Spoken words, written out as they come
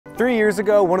3 years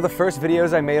ago, one of the first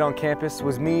videos I made on campus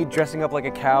was me dressing up like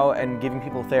a cow and giving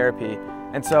people therapy.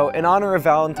 And so in honor of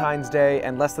Valentine's Day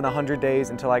and less than 100 days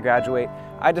until I graduate,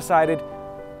 I decided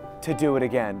to do it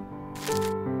again.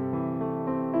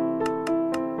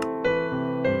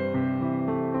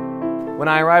 When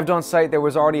I arrived on site, there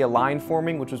was already a line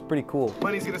forming, which was pretty cool.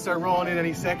 Money's gonna start rolling in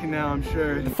any second now, I'm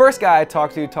sure. The first guy I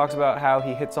talked to talks about how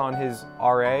he hits on his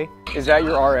RA. Is that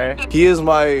your RA?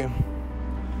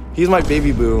 He's my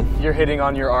baby boo. You're hitting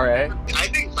on your RA? I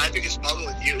think my biggest problem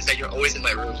with you is that you're always in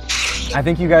my room. I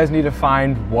think you guys need to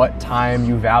find what time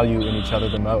you value in each other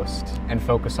the most and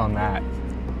focus on that.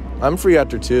 I'm free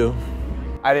after 2.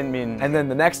 I didn't mean... And then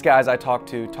the next guys I talked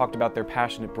to talked about their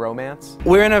passionate bromance.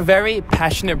 We're in a very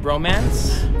passionate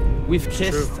bromance. We've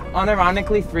kissed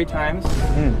unironically 3 times.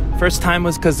 First time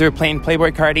was because they were playing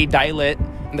Playboy Cardi, Die Lit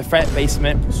in the frat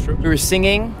basement. That's true. We were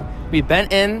singing, we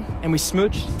bent in, and we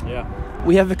smooched. Yeah.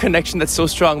 We have a connection that's so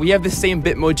strong. We have the same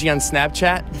Bitmoji on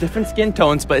Snapchat. Different skin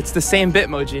tones, but it's the same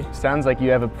Bitmoji. Sounds like you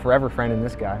have a forever friend in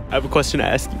this guy. I have a question to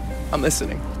ask you. I'm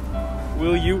listening.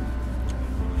 Will you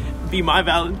be my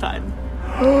Valentine?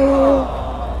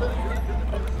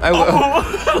 I will.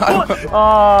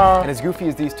 And as goofy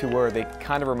as these two were, they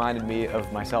kind of reminded me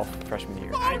of myself freshman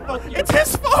year. It's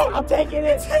his fault! I'm taking it!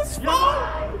 It's his fault!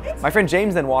 My friend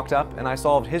James then walked up and I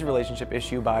solved his relationship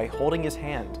issue by holding his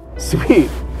hand. Sweet,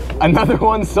 another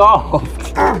one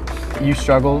solved. You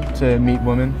struggle to meet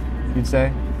women, you'd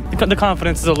say? The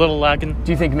confidence is a little lacking.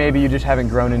 Do you think maybe you just haven't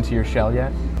grown into your shell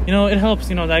yet? You know, it helps,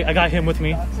 you know, I got him with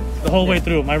me the whole way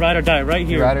through. My ride or die right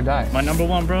here. Your ride or die. My number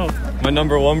one bro. My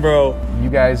number one bro. You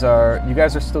guys are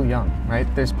still young, right?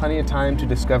 There's plenty of time to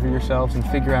discover yourselves and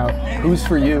figure out who's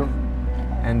for you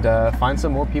and find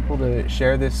some more people to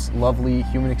share this lovely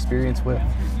human experience with.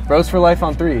 Bros for life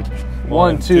on 3.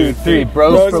 1, 2, 3,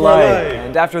 bros for life.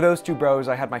 And after those 2 bros,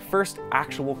 I had my first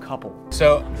actual couple.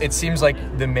 So it seems like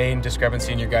the main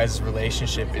discrepancy in your guys'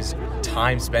 relationship is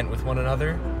time spent with one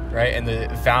another, right? And the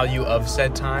value of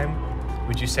said time.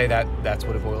 Would you say that that's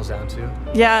what it boils down to?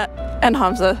 Yeah, and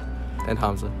Hamza. And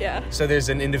Hamza. Yeah. So there's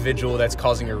an individual that's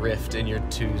causing a rift in your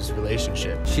two's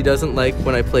relationship. She doesn't like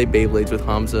when I play Beyblades with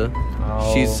Hamza.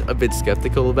 Oh. She's a bit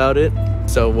skeptical about it.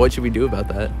 So what should we do about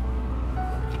that?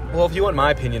 Well, if you want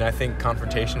my opinion, I think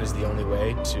confrontation is the only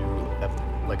way to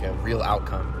a real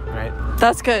outcome, right?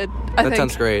 That's good. I think.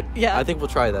 Sounds great. Yeah. I think we'll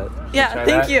try that. Yeah,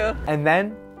 thank you. And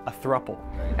then a throuple.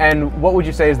 And what would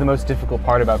you say is the most difficult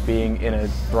part about being in a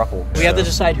throuple? We have to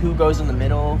decide who goes in the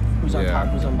middle, who's on top,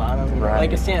 who's on bottom, Right.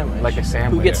 like a sandwich. Like a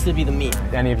sandwich. Who gets to be the meat?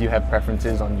 Any of you have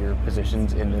preferences on your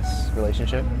positions in this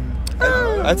relationship?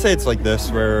 I'd say it's like this,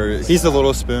 where he's the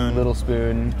little spoon. Little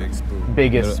spoon, Big spoon.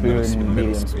 biggest Middle spoon,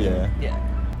 medium spoon. Yeah. Yeah.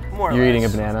 More or You're eating a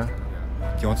less. banana?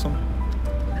 You want some?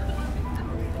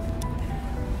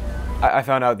 I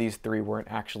found out these 3 weren't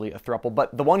actually a throuple,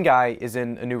 but the one guy is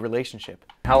in a new relationship.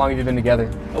 How long have you been together?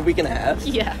 A week and a half.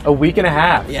 Yeah. A week and a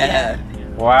half? Yeah.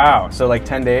 Wow, so like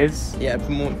 10 days? Yeah,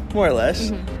 more or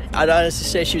less. I'd honestly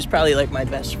say she was probably like my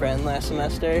best friend last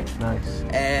semester. Nice.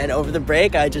 And over the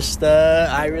break, I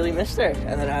really missed her.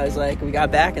 And then I was like, we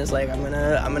got back, and it's like, I'm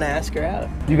gonna ask her out.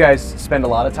 You guys spend a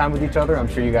lot of time with each other. I'm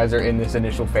sure you guys are in this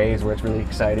initial phase where it's really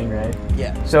exciting, right?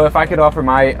 Yeah. So if I could offer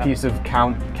my piece of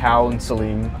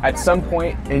counseling, at some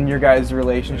point in your guys'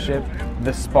 relationship,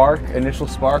 the initial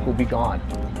spark will be gone,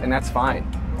 and that's fine.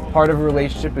 Part of a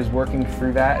relationship is working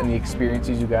through that and the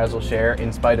experiences you guys will share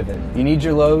in spite of it. You need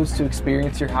your lows to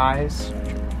experience your highs,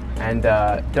 and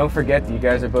don't forget that you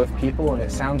guys are both people, and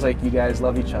it sounds like you guys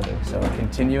love each other, so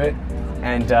continue it.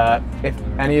 And if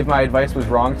any of my advice was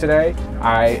wrong today,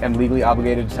 I am legally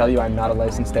obligated to tell you I'm not a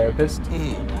licensed therapist.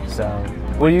 So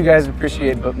what do you guys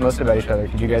appreciate most about each other?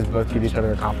 Could you guys both give each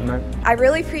other a compliment? I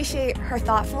really appreciate her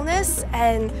thoughtfulness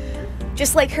and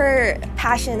just like her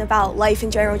passion about life in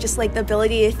general, just like the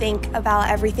ability to think about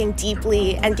everything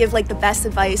deeply and give like the best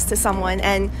advice to someone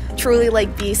and truly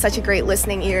like be such a great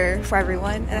listening ear for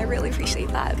everyone. And I really appreciate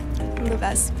that. I'm the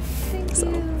best. Thank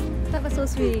you. That was so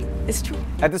sweet. It's true.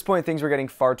 At this point, things were getting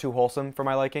far too wholesome for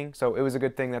my liking, so it was a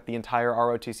good thing that the entire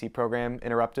ROTC program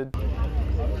interrupted.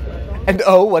 And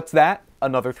oh, what's that?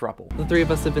 Another throuple. The 3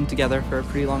 of us have been together for a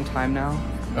pretty long time now.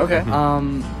 Okay.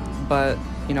 But,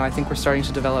 you know, I think we're starting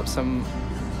to develop some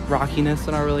rockiness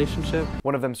in our relationship.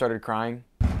 One of them started crying.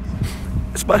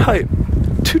 It's my height.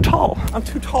 Too tall. I'm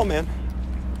too tall, man.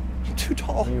 I'm too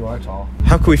tall. You are tall.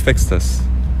 How can we fix this?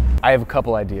 I have a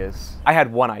couple ideas. I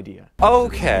had one idea.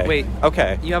 Okay. Wait.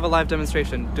 Okay. You have a live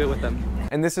demonstration. Do it with them.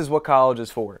 And this is what college is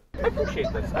for. I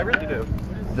appreciate this. I really do.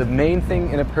 The main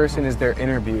thing in a person is their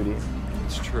inner beauty.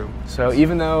 It's true. So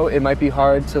even though it might be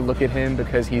hard to look at him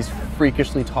because he's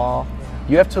freakishly tall,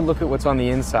 You have to look at what's on the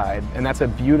inside, and that's a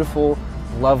beautiful,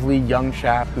 lovely young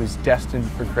chap who's destined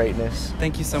for greatness.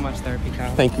 Thank you so much, Therapy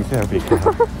Cow. Thank you, Therapy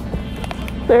Cow.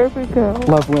 Therapy Cow.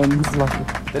 Love wins.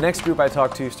 The next group I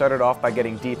talked to started off by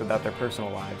getting deep about their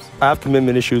personal lives. I have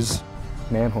commitment issues.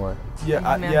 Man whore. Yeah,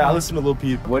 I listen to Lil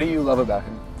Peep. What do you love about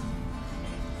him?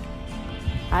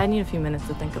 I need a few minutes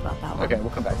to think about that one. Okay,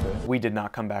 we'll come back to it. We did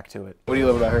not come back to it. What do you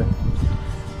love about her?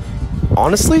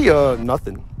 Honestly,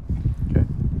 nothing. Okay.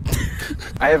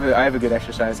 I have a good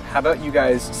exercise. How about you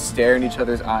guys stare in each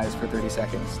other's eyes for 30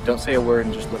 seconds? Don't say a word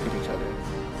and just look at each other.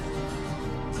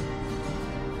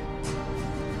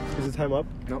 Is the time up?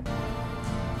 Nope.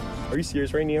 Are you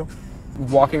serious right now?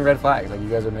 Walking red flags, like you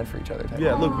guys are meant for each other.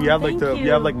 Yeah, look, we have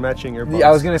like matching AirPods. Yeah,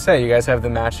 I was gonna say, you guys have the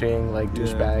matching like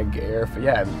douchebag air.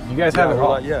 Yeah, you guys have it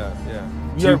all. Yeah.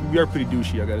 We are pretty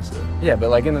douchey, I gotta say. Yeah, but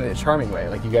like in a charming way.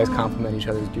 Like you guys complement each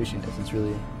other's douchiness.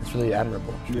 It's really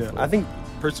admirable. Yeah, I think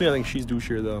she's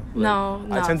douchier though. Like, No,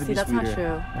 I tend to be that's sweeter. not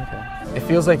true. Okay. It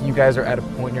feels like you guys are at a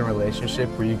point in your relationship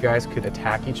where you guys could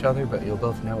attack each other, but you'll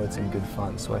both know it's in good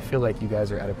fun. So I feel like you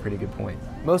guys are at a pretty good point.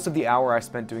 Most of the hour I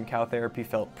spent doing cow therapy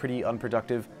felt pretty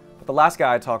unproductive, but the last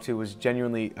guy I talked to was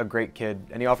genuinely a great kid,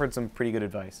 and he offered some pretty good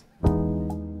advice.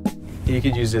 You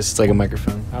could use this, it's like a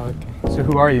microphone. Oh, okay. So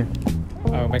who are you?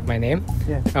 Oh, like my name?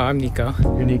 Yeah. Oh, I'm Nico.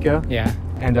 You're Nico? Yeah.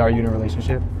 And are you in a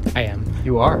relationship? I am.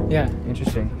 You are? Yeah.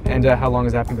 Interesting. And how long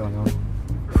has that been going on?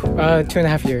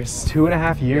 2.5 years.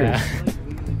 2.5 years? Yeah.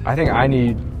 I think I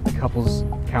need couples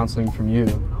counseling from you.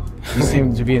 You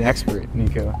seem to be an expert,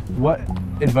 Nico. What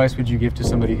advice would you give to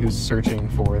somebody who's searching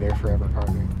for their forever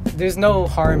partner? There's no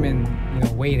harm in,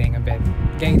 waiting a bit,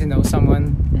 getting to know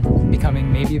someone,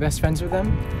 becoming maybe best friends with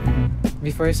them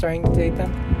before you're starting to date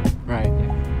them. Right.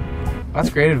 Yeah. That's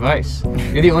great advice.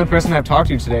 You're the only person I've talked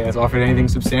to today that's offered anything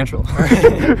substantial.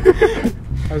 I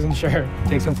wasn't sure.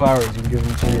 Take some flowers. You can give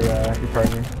them to your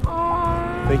partner.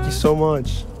 Thank you so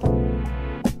much.